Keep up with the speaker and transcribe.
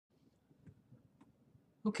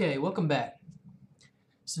Okay, welcome back.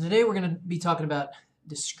 So today we're going to be talking about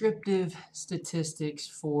descriptive statistics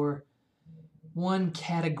for one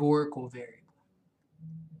categorical variable.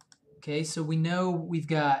 Okay, so we know we've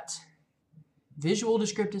got visual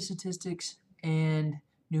descriptive statistics and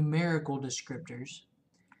numerical descriptors.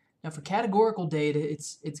 Now for categorical data,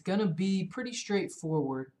 it's going to be pretty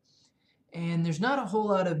straightforward, and there's not a whole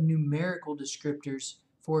lot of numerical descriptors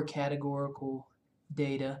for categorical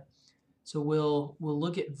data. So we'll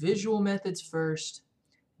look at visual methods first.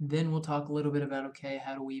 Then we'll talk a little bit about, okay,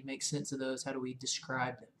 how do we make sense of those? How do we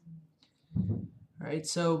describe them? All right,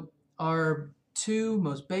 so our two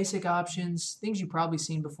most basic options, things you've probably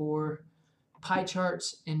seen before, pie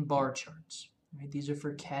charts and bar charts. Right? These are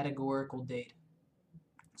for categorical data.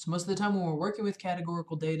 So most of the time when we're working with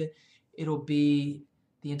categorical data, it'll be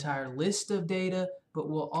the entire list of data, but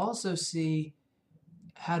we'll also see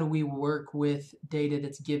how do we work with data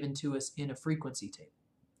that's given to us in a frequency table.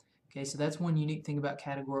 Okay, so that's one unique thing about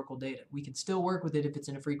categorical data. We can still work with it if it's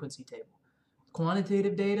in a frequency table.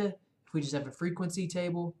 Quantitative data, if we just have a frequency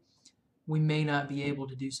table, we may not be able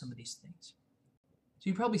to do some of these things. So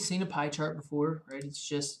you've probably seen a pie chart before, right? It's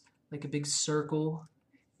just like a big circle,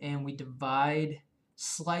 and we divide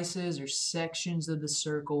slices or sections of the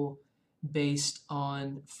circle based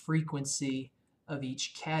on frequency of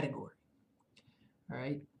each category. All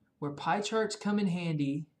right? Where pie charts come in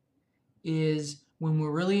handy is when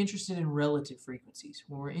we're really interested in relative frequencies,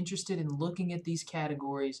 when we're interested in looking at these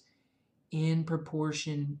categories in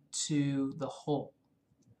proportion to the whole.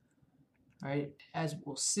 All right, as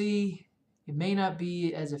we'll see, it may not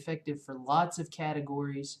be as effective for lots of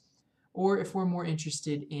categories, or if we're more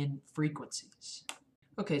interested in frequencies.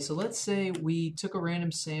 Okay, so let's say we took a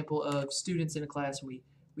random sample of students in a class, and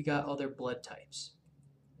we got all their blood types.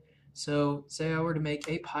 So say I were to make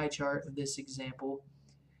a pie chart of this example,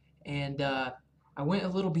 and I went a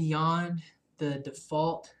little beyond the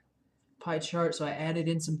default pie chart, so I added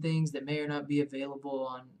in some things that may or not be available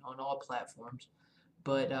on all platforms.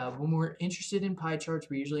 But when we're interested in pie charts,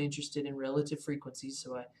 we're usually interested in relative frequencies,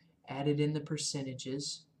 so I added in the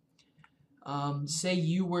percentages. Say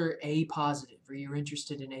you were A positive, or you're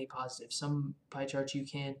interested in A positive. Some pie charts you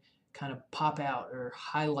can kind of pop out or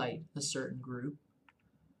highlight a certain group.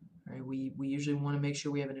 Right? We usually want to make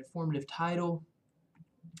sure we have an informative title.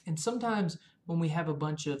 And sometimes when we have a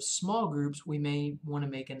bunch of small groups, we may want to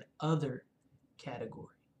make an other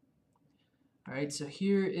category. All right, so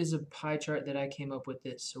here is a pie chart that I came up with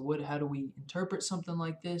this. So how do we interpret something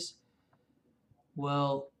like this?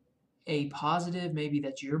 Well, A positive, maybe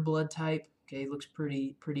that's your blood type. Okay, looks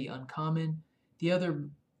pretty uncommon. The other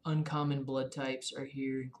uncommon blood types are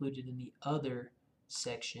here included in the other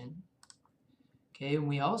section. Okay, and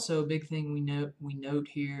we also, a big thing we note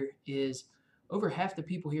here is over half the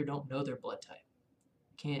people here don't know their blood type.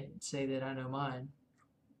 Can't say that I know mine.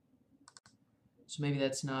 So maybe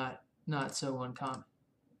that's not so uncommon.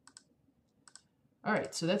 All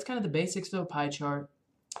right, so that's kind of the basics of a pie chart.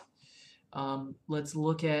 Let's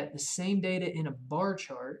look at the same data in a bar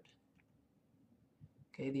chart.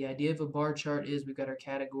 Okay, the idea of a bar chart is we've got our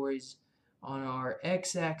categories on our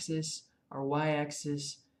x-axis, our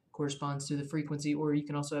y-axis corresponds to the frequency, or you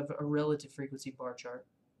can also have a relative frequency bar chart.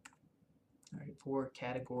 All right, for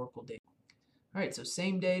categorical data. All right, so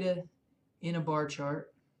same data in a bar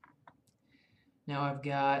chart. Now I've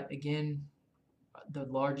got, again, the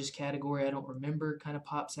largest category I don't remember kind of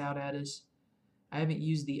pops out at us. I haven't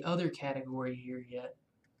used the other category here yet.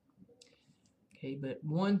 Okay, but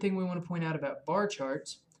one thing we want to point out about bar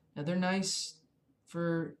charts, now they're nice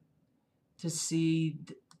to see,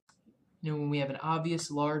 when we have an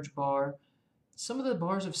obvious large bar. Some of the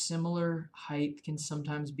bars of similar height can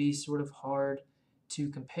sometimes be sort of hard to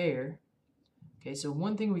compare. Okay, so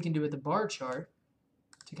one thing we can do with the bar chart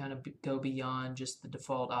to kind of go beyond just the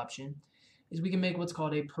default option is we can make what's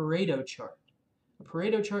called a Pareto chart. A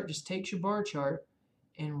Pareto chart just takes your bar chart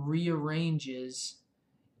and rearranges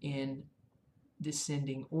in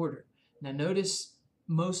descending order. Now notice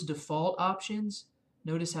most default options,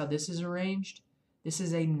 notice how this is arranged. This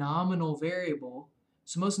is a nominal variable.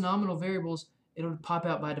 So most nominal variables, it'll pop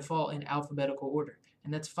out by default in alphabetical order.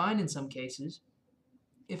 And that's fine in some cases.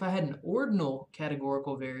 If I had an ordinal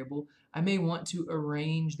categorical variable, I may want to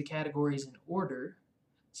arrange the categories in order,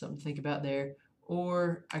 something to think about there,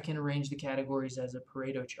 or I can arrange the categories as a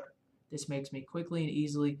Pareto chart. This makes me quickly and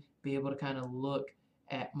easily be able to kind of look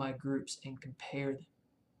at my groups and compare them.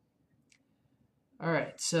 All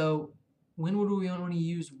right, so when would we want to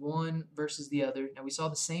use one versus the other? Now we saw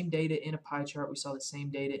the same data in a pie chart, we saw the same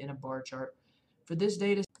data in a bar chart. For this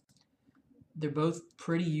data, they're both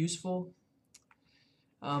pretty useful,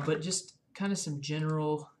 but just kind of some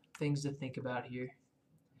general things to think about here.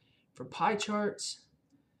 For pie charts,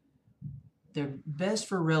 they're best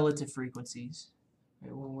for relative frequencies,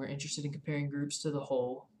 right, when we're interested in comparing groups to the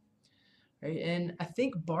whole. Right? And I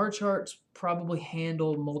think bar charts probably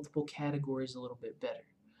handle multiple categories a little bit better.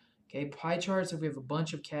 Okay, pie charts, if we have a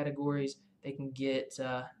bunch of categories, they can get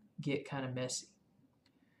kind of messy.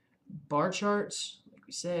 Bar charts, like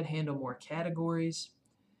we said, handle more categories,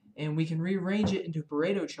 and we can rearrange it into a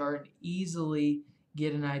Pareto chart and easily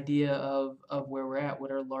get an idea of where we're at,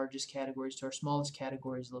 what our largest categories to our smallest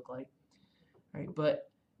categories look like. Right? But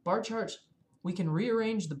bar charts, we can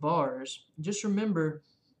rearrange the bars. Just remember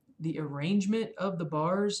the arrangement of the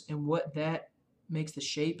bars and what that makes the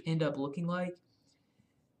shape end up looking like,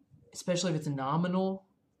 especially if it's a nominal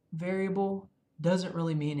variable, doesn't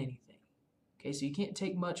really mean anything. Okay, so you can't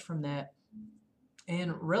take much from that.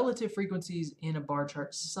 And relative frequencies in a bar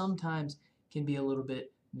chart sometimes can be a little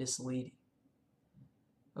bit misleading.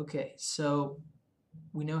 Okay, so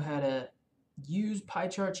we know how to use pie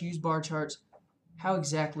charts, use bar charts. How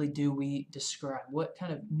exactly do we describe? What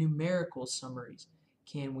kind of numerical summaries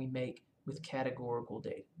can we make with categorical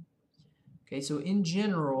data? Okay, so in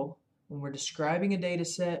general, when we're describing a data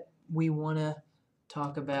set, we want to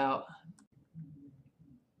talk about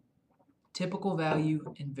typical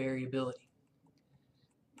value and variability.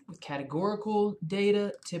 With categorical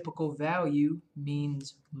data, typical value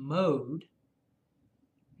means mode,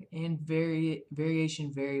 and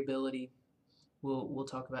variation variability, we'll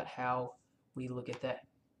talk about how we look at that.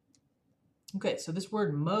 Okay, so this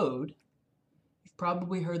word mode, you've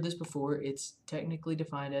probably heard this before. It's technically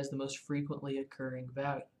defined as the most frequently occurring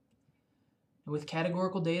value. And with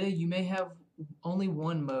categorical data, you may have only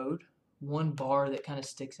one mode, one bar that kind of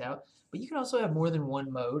sticks out, but you can also have more than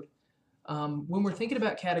one mode. When we're thinking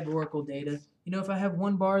about categorical data, you know, if I have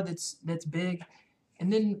one bar that's big,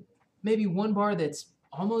 and then maybe one bar that's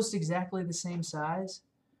almost exactly the same size,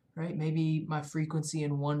 right? Maybe my frequency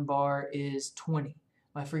in one bar is 20.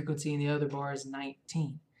 My frequency in the other bar is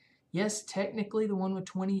 19. Yes, technically the one with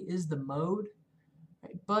 20 is the mode,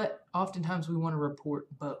 right? But oftentimes we want to report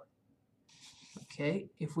both. Okay,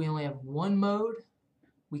 if we only have one mode,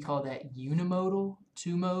 we call that unimodal.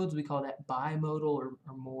 Two modes, we call that bimodal or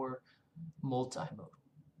more multimodal.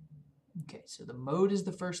 Okay, so the mode is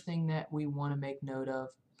the first thing that we want to make note of.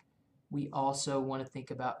 We also want to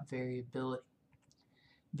think about variability.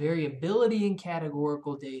 Variability in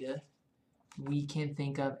categorical data we can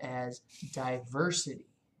think of as diversity.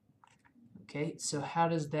 Okay, so how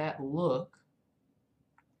does that look?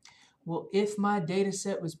 Well, if my data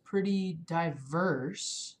set was pretty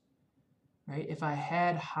diverse, right, if I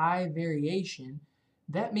had high variation,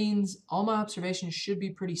 that means all my observations should be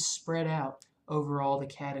pretty spread out over all the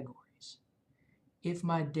categories. If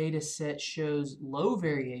my data set shows low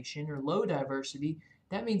variation or low diversity,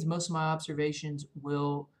 that means most of my observations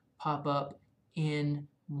will pop up in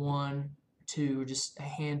one, two, or just a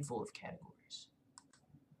handful of categories.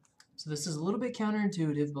 So this is a little bit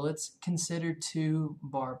counterintuitive, but let's consider two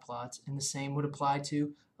bar plots, and the same would apply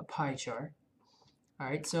to a pie chart. All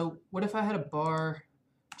right, so what if I had a bar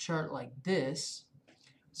chart like this?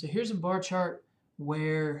 So here's a bar chart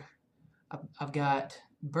where I've got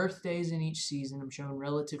birthdays in each season. I'm showing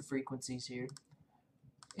relative frequencies here.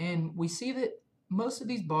 And we see that most of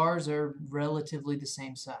these bars are relatively the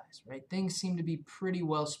same size, right? Things seem to be pretty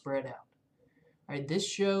well spread out. All right, this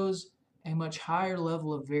shows a much higher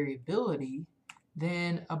level of variability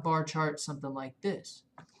than a bar chart something like this.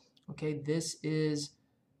 Okay, this is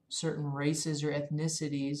certain races or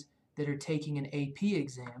ethnicities that are taking an AP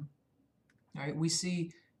exam. All right, we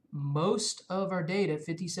see most of our data,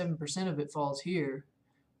 57% of it falls here,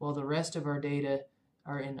 while the rest of our data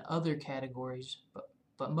are in other categories,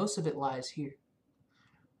 but most of it lies here.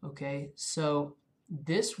 Okay, so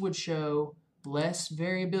this would show less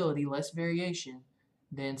variability, less variation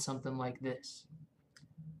than something like this.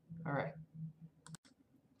 All right,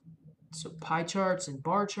 so pie charts and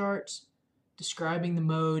bar charts, describing the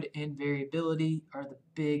mode and variability are the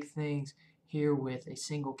big things here with a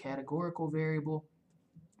single categorical variable.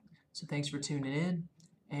 So thanks for tuning in,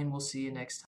 and we'll see you next time.